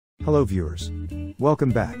Hello viewers.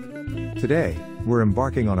 Welcome back. Today, we're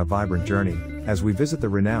embarking on a vibrant journey, as we visit the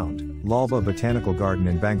renowned Lalbagh Botanical Garden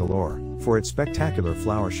in Bangalore, for its spectacular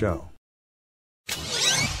flower show.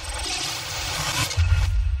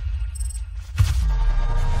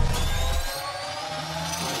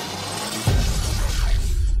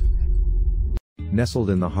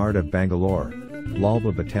 Nestled in the heart of Bangalore,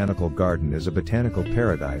 Lalbagh Botanical Garden is a botanical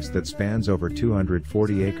paradise that spans over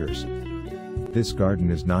 240 acres. This garden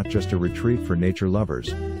is not just a retreat for nature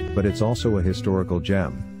lovers, but it's also a historical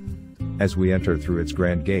gem. As we enter through its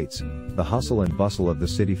grand gates, the hustle and bustle of the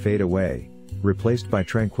city fade away, replaced by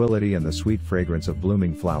tranquility and the sweet fragrance of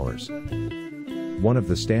blooming flowers. One of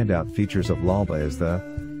the standout features of Lalbagh is the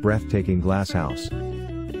breathtaking glass house.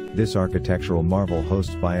 This architectural marvel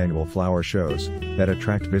hosts biannual flower shows that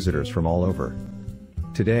attract visitors from all over.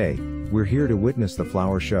 Today, we're here to witness the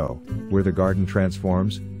flower show, where the garden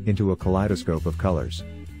transforms into a kaleidoscope of colors.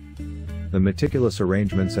 The meticulous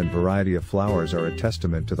arrangements and variety of flowers are a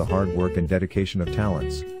testament to the hard work and dedication of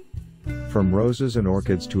talents. From roses and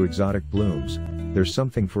orchids to exotic blooms, there's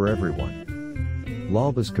something for everyone.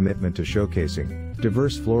 Lalbagh's commitment to showcasing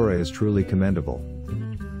diverse flora is truly commendable.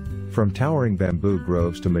 From towering bamboo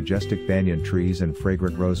groves to majestic banyan trees and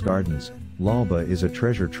fragrant rose gardens, Lalbagh is a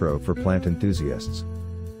treasure trove for plant enthusiasts.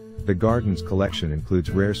 The garden's collection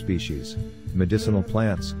includes rare species, medicinal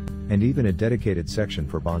plants, and even a dedicated section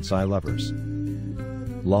for bonsai lovers.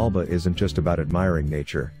 Lalbagh isn't just about admiring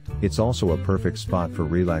nature, it's also a perfect spot for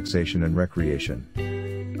relaxation and recreation.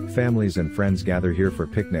 Families and friends gather here for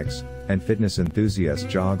picnics, and fitness enthusiasts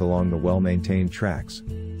jog along the well-maintained tracks.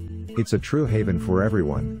 It's a true haven for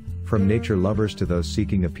everyone, from nature lovers to those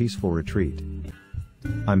seeking a peaceful retreat.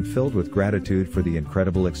 I'm filled with gratitude for the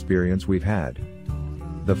incredible experience we've had.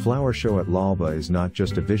 The flower show at Lalbagh is not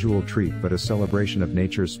just a visual treat but a celebration of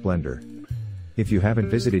nature's splendor. If you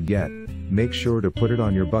haven't visited yet, make sure to put it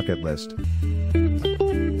on your bucket list.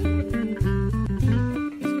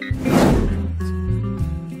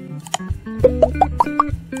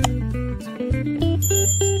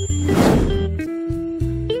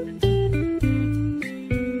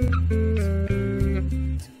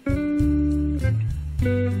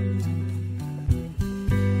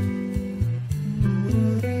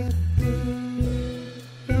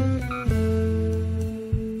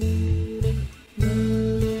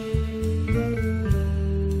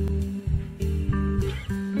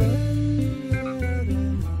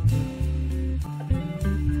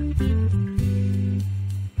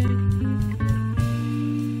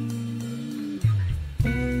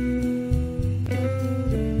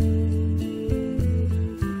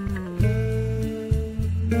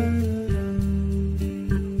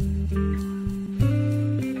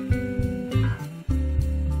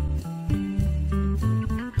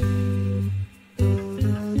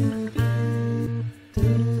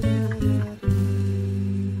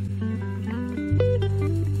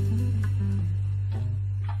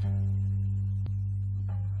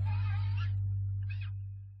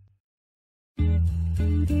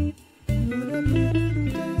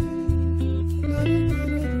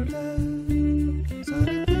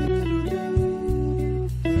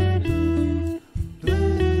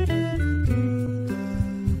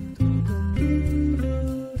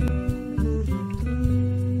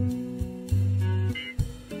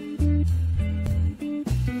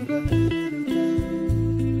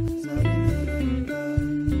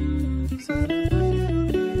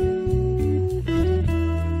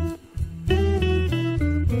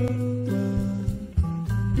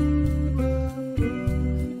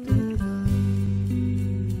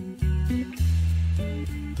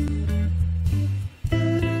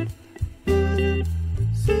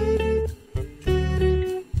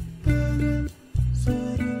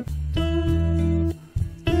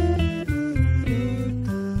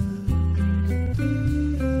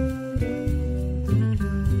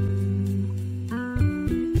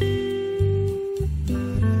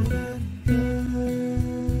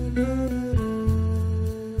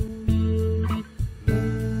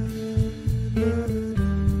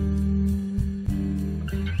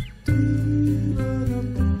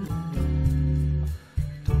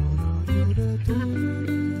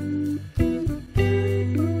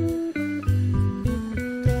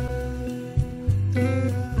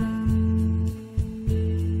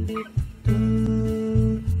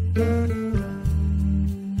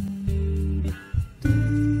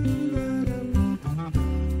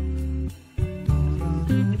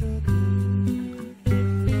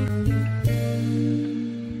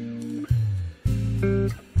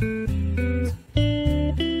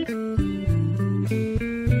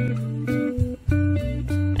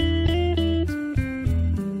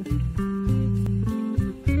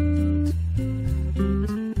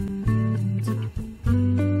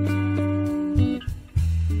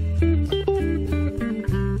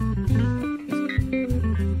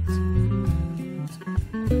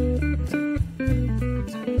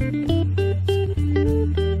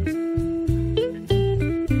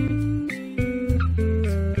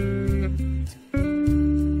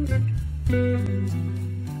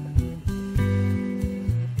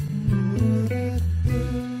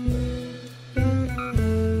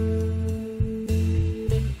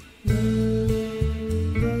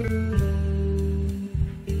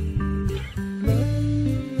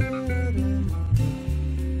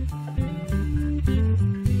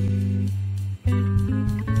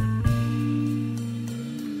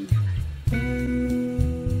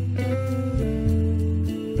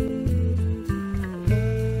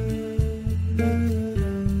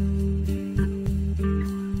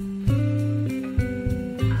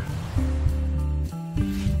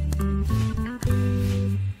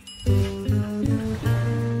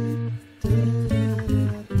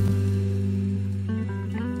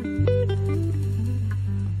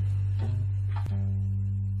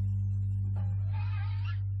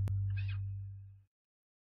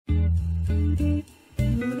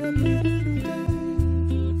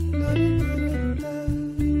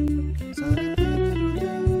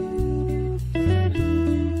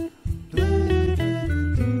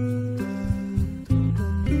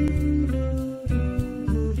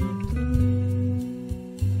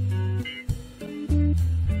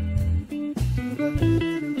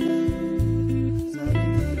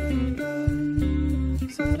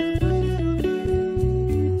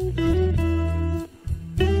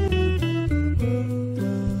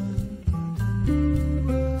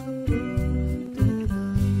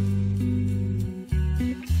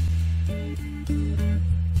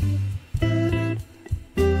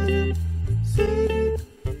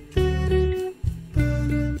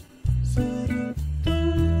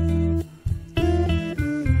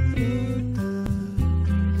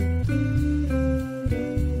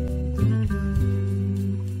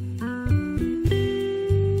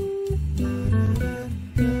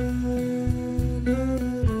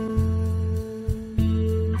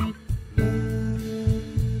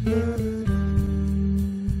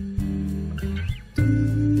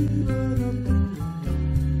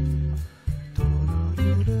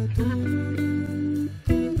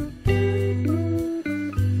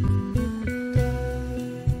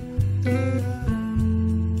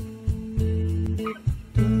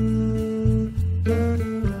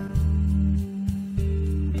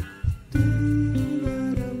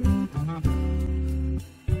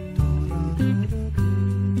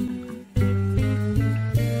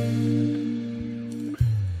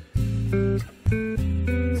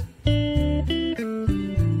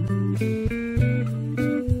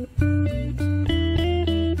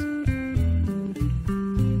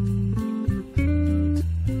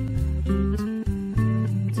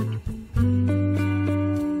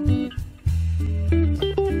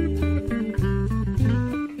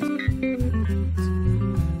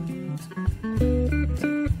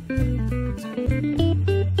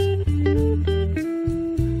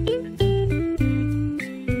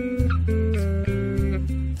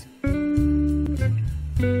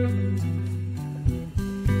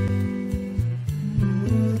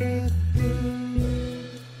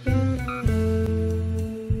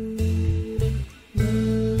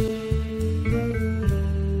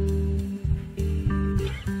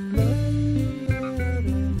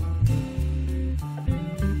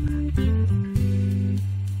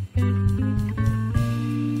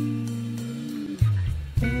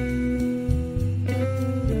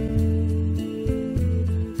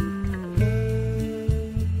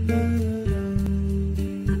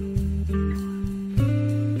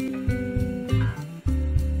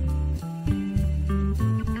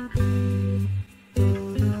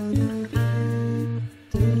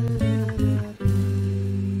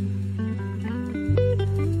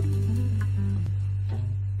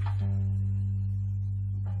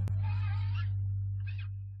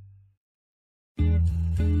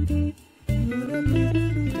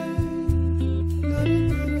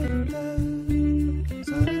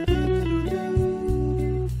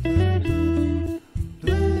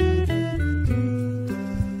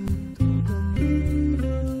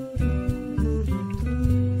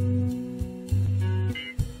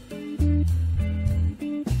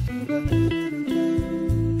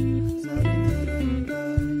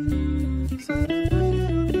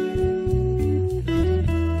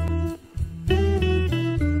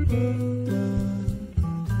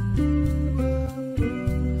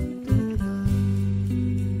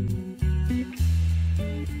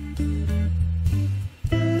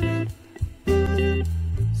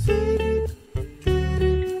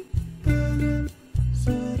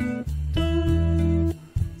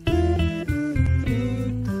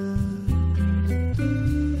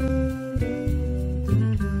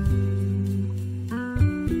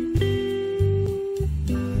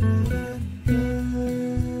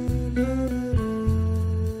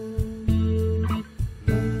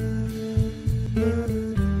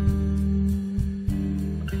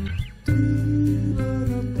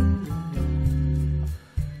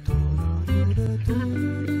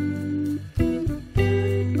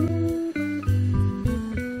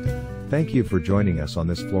 Thank you for joining us on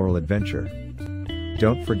this floral adventure.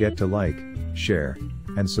 Don't forget to like, share,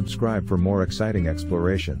 and subscribe for more exciting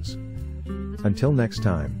explorations. Until next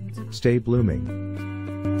time, stay blooming.